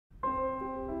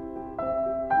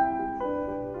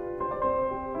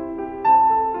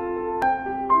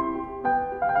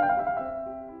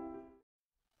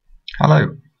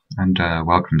Hello and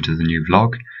welcome to the new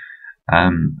vlog.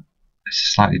 It's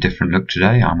a slightly different look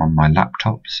today. I'm on my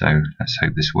laptop, so let's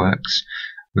hope this works.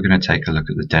 We're going to take a look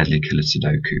at the Deadly Killer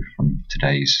Sudoku from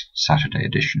today's Saturday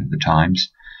edition of the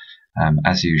Times.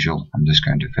 As usual, I'm just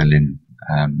going to fill in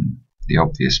the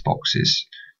obvious boxes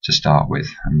to start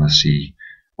with, and we'll see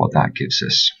what that gives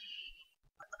us.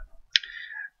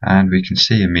 And we can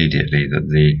see immediately that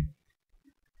the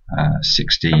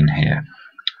 16 here,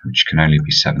 which can only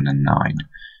be 7 and 9,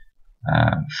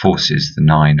 forces the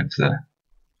 9 of the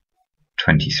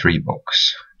 23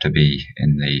 box to be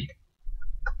in the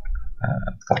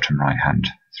bottom right hand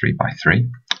 3x3.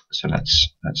 So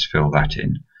let's fill that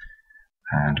in,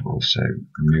 and also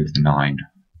remove the 9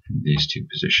 from these two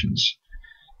positions.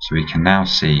 So we can now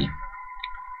see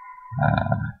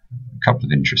a couple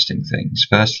of interesting things.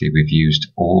 Firstly, we've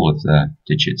used all of the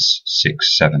digits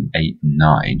 6, 7, 8 and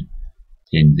 9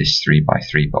 in this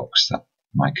 3x3 box that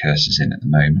my cursor's in at the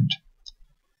moment.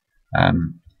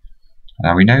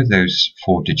 Now we know those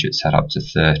 4 digits add up to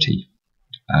 30,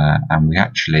 and we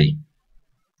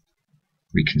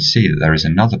can see that there is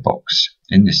another box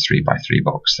in this 3x3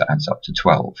 box that adds up to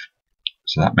 12,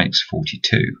 so that makes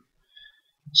 42.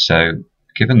 So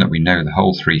given that we know the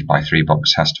whole 3x3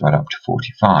 box has to add up to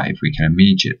 45, we can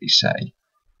immediately say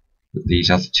that these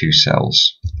other two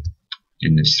cells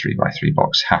in this 3x3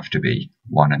 box have to be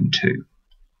 1 and 2,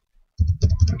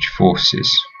 which forces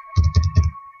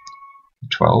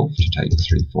 12 to take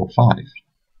 3, 4, 5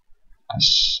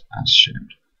 as shown.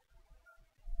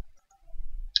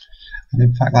 And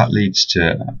in fact that leads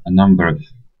to a number of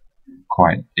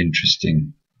quite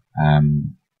interesting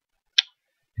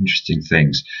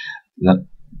things.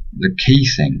 The key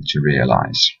thing to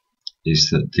realise is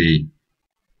that the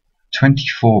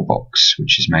 24 box,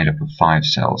 which is made up of 5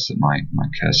 cells that my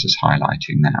cursor's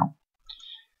highlighting now,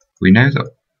 we know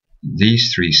that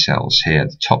these 3 cells here,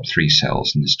 the top 3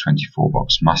 cells in this 24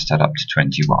 box, must add up to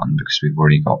 21 because we've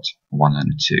already got a 1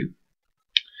 and a 2.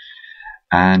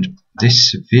 And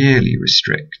this severely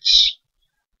restricts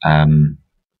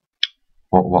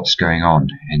what's going on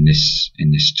in this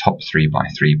top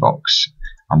 3x3 box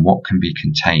and what can be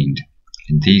contained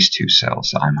in these 2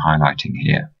 cells that I'm highlighting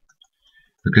here.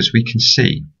 Because we can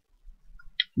see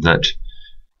that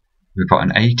we've got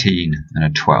an 18 and a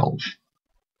 12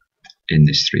 in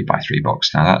this 3x3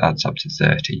 box. Now that adds up to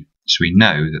 30. So we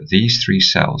know that these 3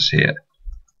 cells here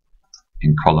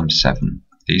in column 7,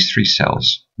 these 3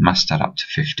 cells must add up to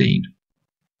 15.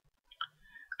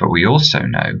 But we also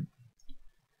know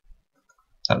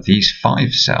that these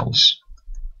 5 cells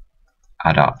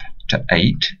add up to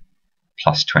 8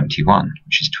 plus 21,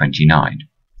 which is 29.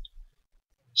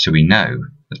 So we know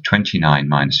that 29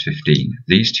 minus 15,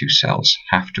 these 2 cells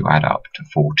have to add up to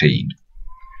 14.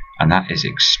 And that is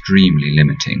extremely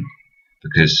limiting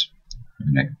because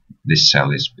this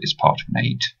cell is part of an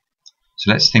 8.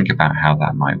 So let's think about how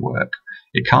that might work.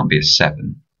 It can't be a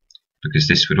 7 because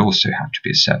this would also have to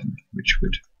be a 7, which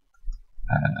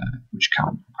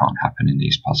can't happen in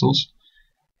these puzzles.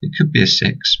 It could be a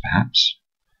 6 perhaps.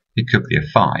 It could be a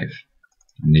 5,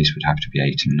 and these would have to be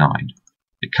 8 and 9.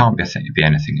 It can't be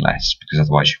anything less, because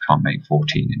otherwise you can't make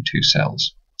 14 in 2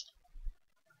 cells.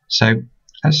 So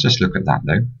let's just look at that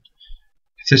though.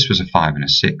 If this was a 5 and a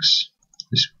 6,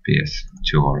 this would be a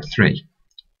 2 or a 3.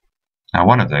 Now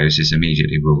one of those is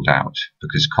immediately ruled out,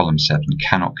 because column 7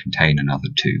 cannot contain another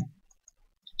 2.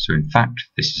 So in fact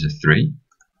this is a 3,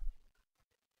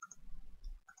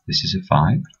 this is a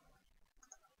 5,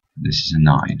 this is a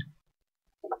 9.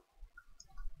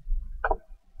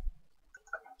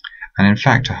 And in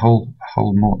fact a whole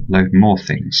load more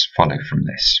things follow from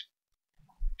this.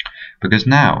 Because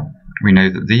now we know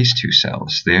that these 2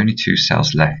 cells, the only 2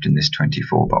 cells left in this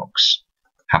 24 box,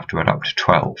 have to add up to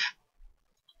 12.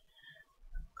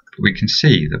 But we can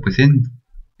see that within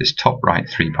this top right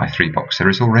 3x3 box there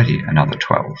is already another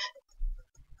 12.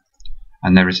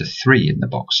 And there is a 3 in the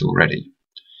box already.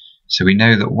 So we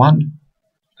know that one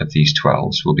of these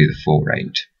 12s will be the 4,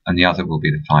 8, and the other will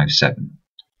be the 5, 7.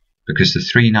 Because the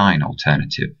 3, 9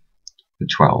 alternative, the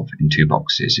 12 in 2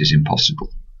 boxes, is impossible.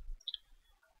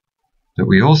 But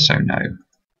we also know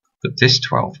that this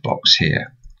 12 box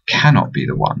here cannot be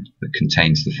the one that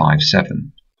contains the 5,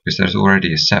 7, because there's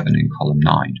already a 7 in column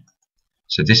 9.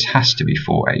 So this has to be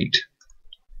 4, 8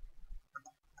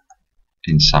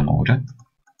 in some order,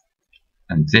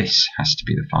 and this has to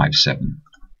be the 5, 7,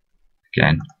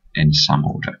 again in some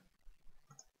order.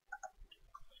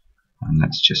 And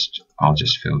I'll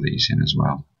just fill these in as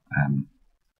well.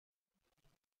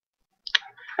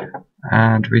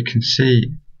 And we can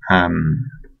see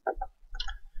some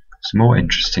more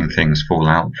interesting things fall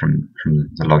out from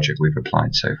the logic we've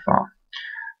applied so far.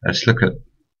 Let's look at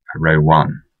row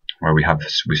 1, where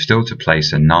we're still to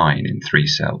place a 9 in 3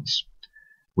 cells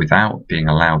without being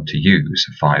allowed to use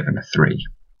a 5 and a 3.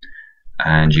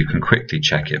 And you can quickly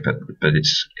check it, but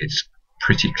it's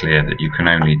pretty clear that you can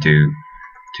only do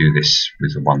this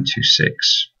with a 1, 2,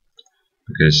 6,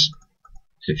 because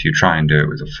if you try and do it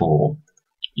with a 4,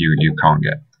 you can't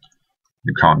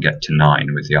get to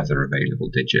 9 with the other available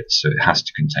digits. So it has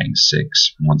to contain a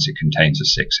 6. And once it contains a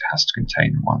 6, it has to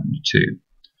contain a 1 and a 2.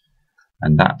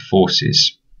 And that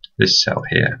forces this cell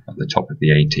here at the top of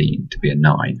the 18 to be a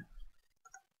 9.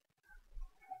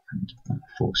 And that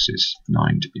forces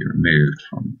 9 to be removed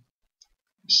from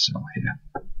this cell here.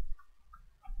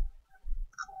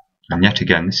 And yet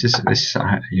again,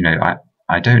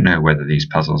 I don't know whether these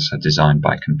puzzles are designed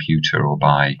by computer or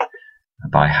by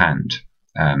hand,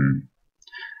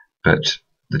 but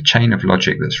the chain of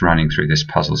logic that's running through this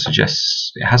puzzle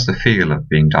suggests it has the feel of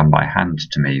being done by hand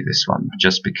to me, this one,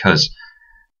 just because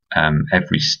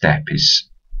every step is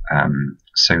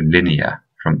so linear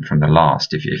from the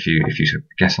last. If you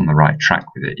get on the right track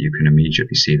with it, you can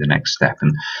immediately see the next step.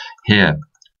 And here,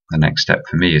 the next step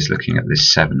for me is looking at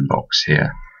this 7 box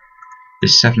here.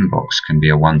 This 7 box can be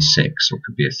a 1, 6 or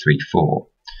could be a 3, 4,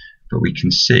 but we can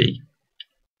see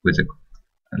with a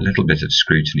little bit of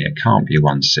scrutiny it can't be a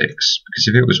 1, 6, because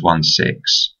if it was 1,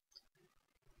 6,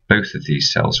 both of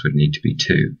these cells would need to be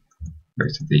 2,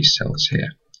 both of these cells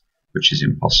here, which is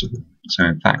impossible. So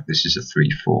in fact this is a 3,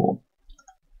 4.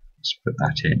 Let's put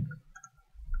that in,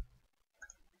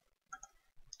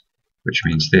 which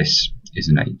means this is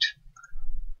an 8.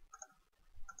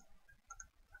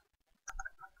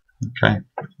 Okay,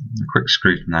 a quick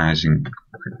scrutinizing,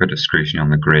 a quick bit of scrutiny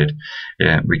on the grid.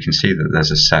 Yeah, we can see that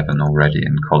there's a 7 already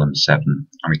in column 7,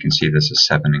 and we can see there's a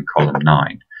 7 in column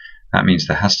 9. That means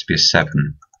there has to be a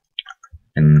 7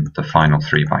 in the final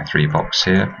 3 by 3 box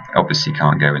here. It obviously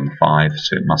can't go in the 5,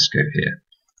 so it must go here.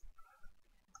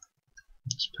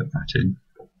 Let's put that in.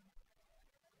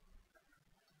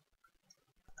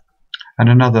 And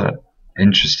another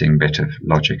interesting bit of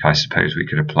logic I suppose we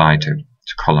could apply to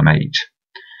column 8.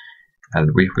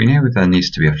 We know there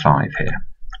needs to be a 5 here,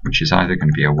 which is either going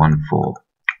to be a 1, 4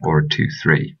 or a 2,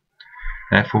 3.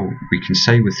 Therefore, we can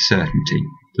say with certainty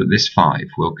that this 5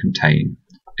 will contain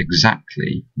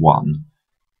exactly one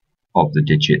of the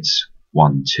digits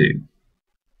 1, 2.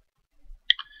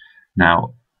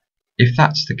 Now, if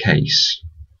that's the case,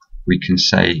 we can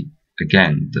say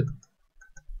again that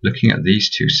looking at these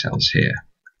 2 cells here,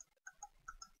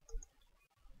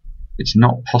 it's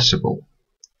not possible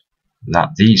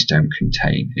that these don't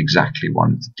contain exactly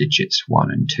one of the digits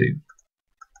 1 and 2,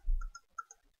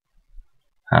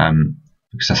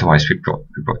 because otherwise we've got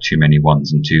too many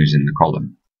 1s and 2s in the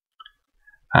column,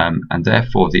 and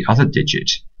therefore the other digit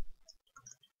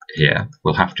here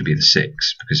will have to be the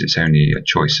 6, because it's only a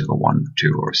choice of a 1,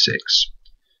 2 or a 6.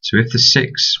 So if the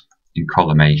 6 in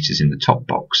column 8 is in the top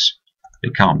box,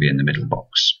 it can't be in the middle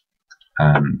box,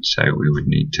 so we would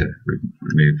need to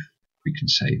remove. We can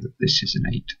say that this is an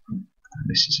 8 and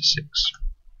this is a 6,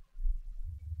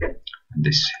 and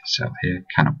this cell here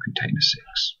cannot contain a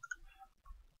 6.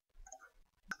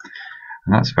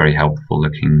 And that's very helpful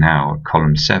looking now at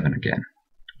column 7 again,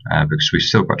 because we've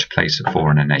still got to place a 4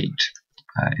 and an 8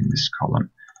 in this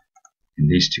column, in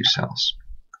these 2 cells.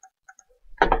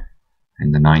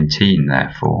 In the 19,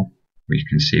 therefore, we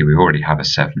can see we already have a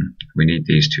 7. We need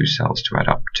these 2 cells to add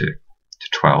up to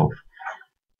 12.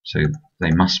 So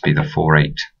they must be the 4,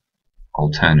 8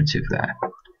 alternative there.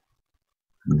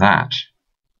 And that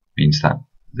means that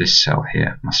this cell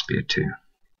here must be a 2.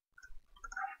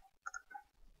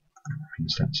 That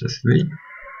means that's a 3.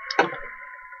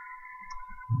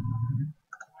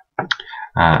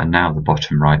 And now the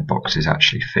bottom right box is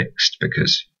actually fixed,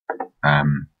 because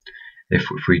if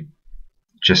we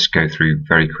just go through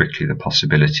very quickly the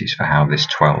possibilities for how this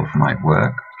 12 might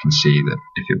work, we can see that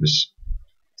if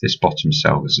this bottom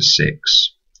cell was a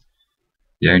 6,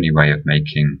 the only way of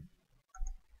making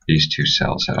these 2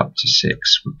 cells add up to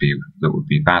 6 would be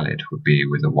valid would be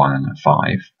with a 1 and a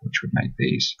 5, which would make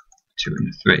these a 2 and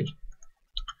a 3.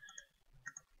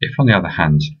 If on the other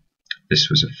hand this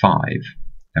was a 5,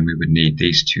 then we would need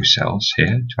these 2 cells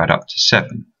here to add up to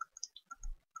 7.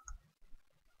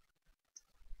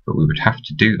 But we would have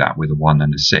to do that with a 1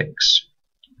 and a 6,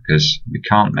 because we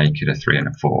can't make it a 3 and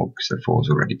a 4 because the 4 is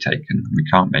already taken. We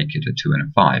can't make it a 2 and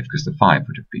a 5 because the 5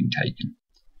 would have been taken.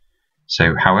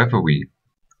 So however we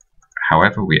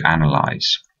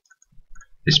analyze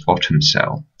this bottom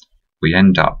cell, we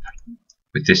end up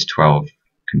with this 12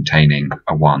 containing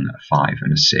a 1, a 5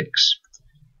 and a 6.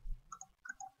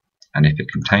 And if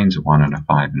it contains a 1 and a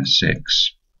 5 and a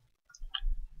 6,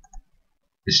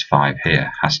 this 5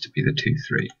 here has to be the 2,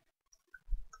 3.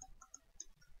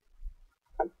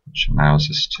 Which allows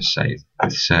us to say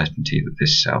with certainty that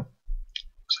this cell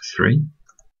is a 3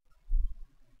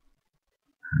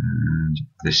 and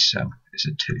this cell is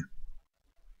a 2.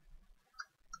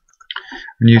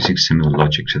 And using similar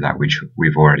logic to that which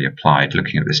we've already applied,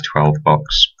 looking at this 12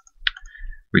 box,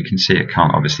 we can see it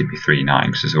can't obviously be 3, 9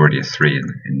 because there's already a 3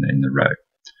 in the row.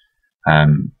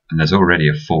 And there's already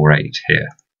a 4, 8 here.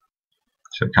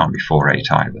 So it can't be 4,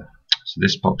 8 either. So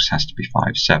this box has to be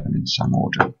 5, 7 in some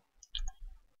order.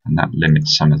 And that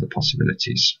limits some of the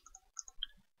possibilities,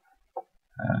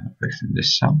 both in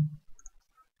this cell,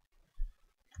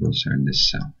 but also in this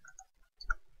cell.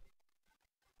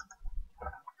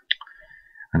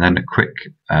 And then a quick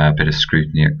bit of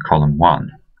scrutiny at column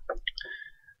 1,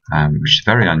 which is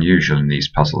very unusual in these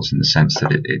puzzles in the sense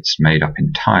that it's made up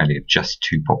entirely of just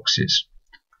 2 boxes.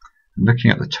 And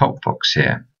looking at the top box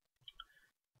here,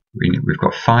 we've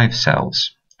got 5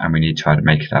 cells and we need to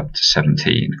make it up to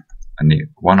 17. And the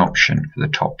one option for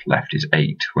the top left is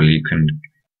 8. Well, you can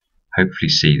hopefully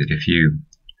see that if you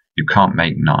can't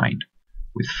make 9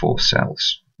 with 4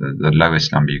 cells. The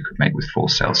lowest number you could make with 4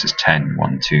 cells is 10,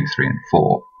 1, 2, 3 and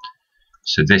 4.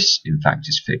 So this in fact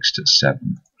is fixed at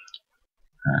 7.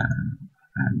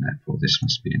 And therefore this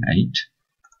must be an 8.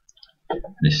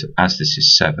 And as this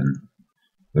is 7,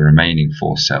 the remaining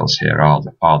 4 cells here are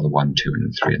the 1, 2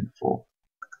 and 3 and 4.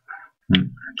 I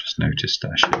just noticed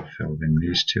that I should have filled in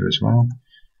these 2 as well.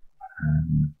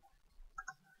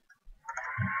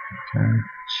 Okay,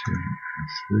 2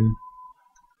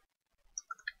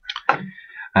 and 3.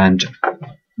 And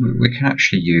we can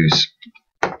actually use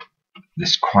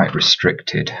this quite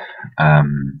restricted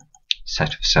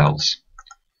set of cells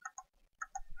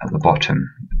at the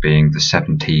bottom, being the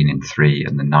 17 in 3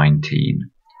 and the 19.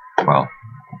 Well,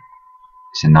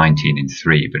 it's a 19 in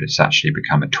 3, but it's actually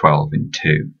become a 12 in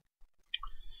 2.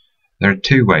 There are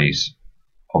 2 ways,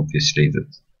 obviously, that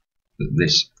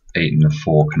this 8 and the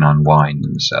 4 can unwind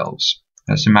themselves.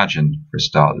 Let's imagine, for a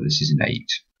start, that this is an 8.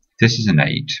 If this is an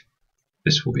 8,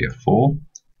 this will be a 4,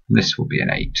 and this will be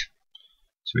an 8.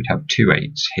 So we'd have 2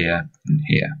 8s here and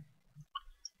here.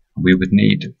 We would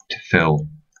need to fill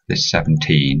this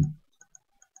 17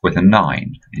 with a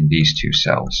 9 in these 2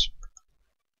 cells.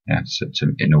 Yeah, so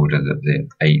in order that the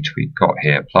 8 we got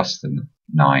here plus the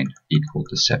 9 equal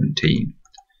to 17.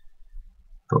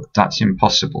 But that's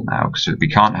impossible now because we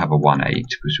can't have a 1 8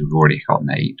 because we've already got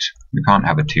an 8. We can't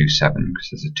have a 2 7 because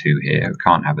there's a 2 here. We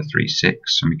can't have a 3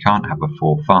 6, and we can't have a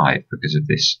 4 5 because of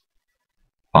this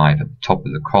 5 at the top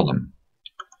of the column.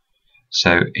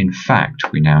 So in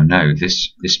fact we now know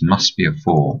this must be a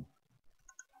 4.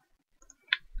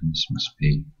 And this must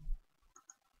be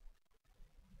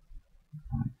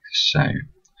like so.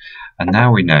 And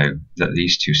now we know that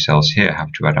these 2 cells here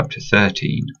have to add up to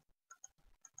 13.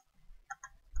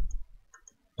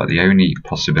 But the only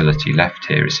possibility left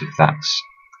here is if that's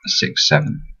a 6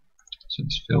 7. So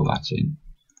let's fill that in.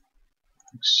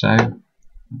 Like so.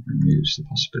 That removes the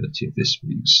possibility of this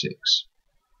being 6.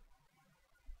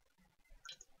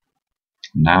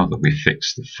 Now that we've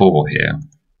fixed the 4 here,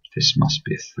 this must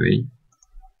be a 3.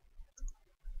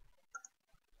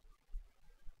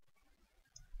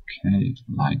 Okay,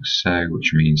 like so,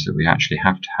 which means that we actually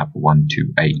have to have a 1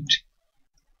 2 8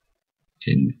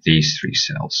 in these 3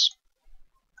 cells.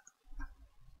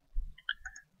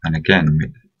 And again,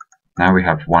 now we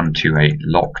have 1 2 8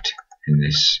 locked in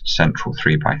this central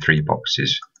 3 by 3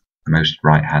 box's most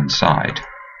right hand side.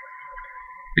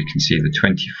 We can see the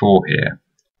 24 here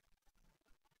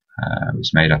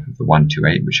was made up of the 1 2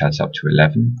 8, which adds up to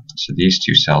 11. So these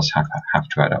 2 cells have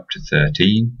to add up to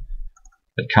 13.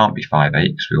 They can't be 5 8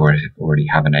 because we already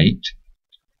have an 8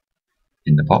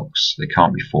 in the box. They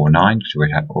can't be 4 9 because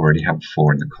we already have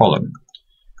 4 in the column.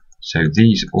 So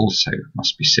these also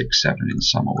must be 6 7 in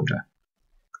some order,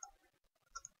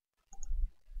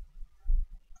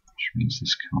 which means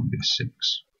this can't be a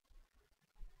 6.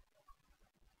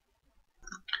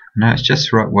 Now it's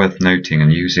just worth noting,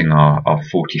 and using our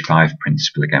 45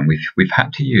 principle again, we've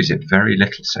had to use it very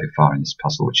little so far in this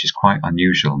puzzle, which is quite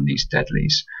unusual in these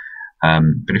deadlies.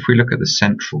 But if we look at the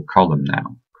central column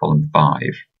now, column 5,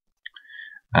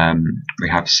 we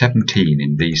have 17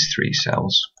 in these 3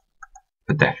 cells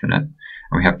for definite,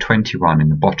 and we have 21 in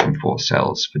the bottom 4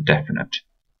 cells for definite.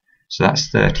 So that's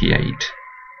 38.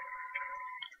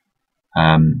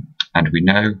 And we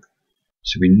know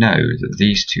that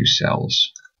these 2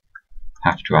 cells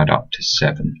have to add up to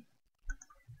 7,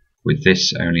 with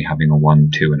this only having a 1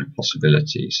 2 and a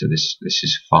possibility. So this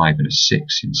is 5 and a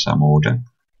 6 in some order.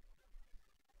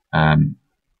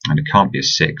 and it can't be a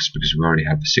 6 because we already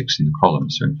have the 6 in the column.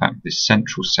 So in fact this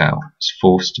central cell is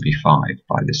forced to be 5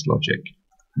 by this logic,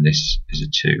 and this is a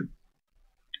 2,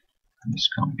 and this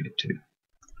can't be a 2.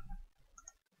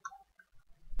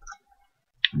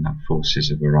 And that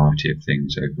forces a variety of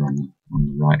things over on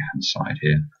the right hand side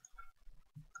here.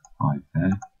 5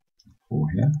 there, 4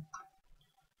 here.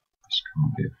 This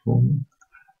can't be a 4.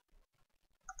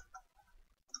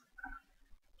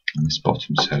 And this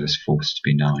bottom cell is forced to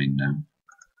be 9 now,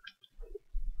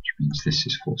 which means this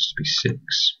is forced to be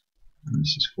 6, and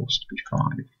this is forced to be 5.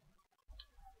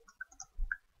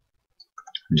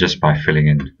 And just by filling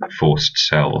in forced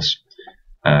cells,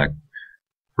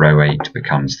 row 8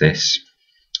 becomes this.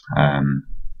 And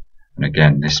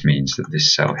again, this means that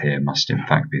this cell here must in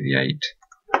fact be the 8.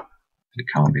 But it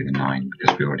can't be the 9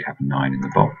 because we already have a 9 in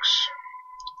the box.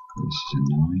 This is a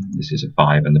 9. This is a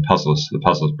 5, and the puzzle's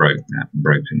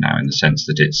broken now in the sense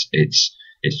that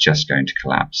it's just going to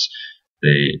collapse.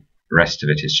 The rest of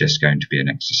it is just going to be an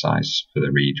exercise for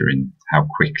the reader in how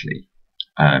quickly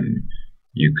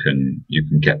you can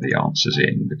get the answers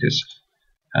in, because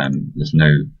there's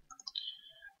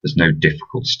no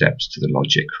difficult steps to the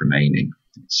logic remaining.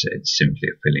 It's simply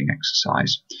a filling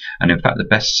exercise. And in fact, the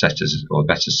best setters or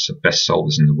best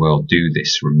solvers in the world do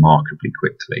this remarkably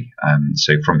quickly.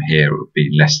 So from here, it would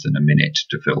be less than a minute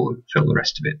to fill the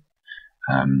rest of it.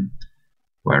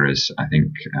 Whereas I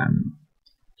think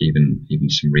even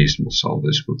some reasonable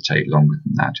solvers will take longer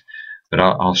than that. But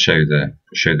I'll show the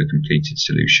completed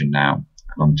solution now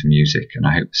along to music, and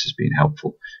I hope this has been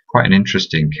helpful. Quite an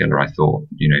interesting killer, I thought.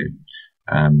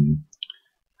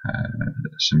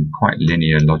 Some quite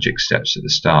linear logic steps at the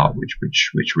start,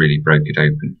 which really broke it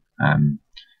open.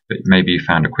 But maybe you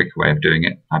found a quicker way of doing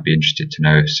it. I'd be interested to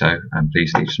know if so, and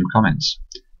please leave some comments.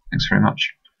 Thanks very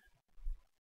much.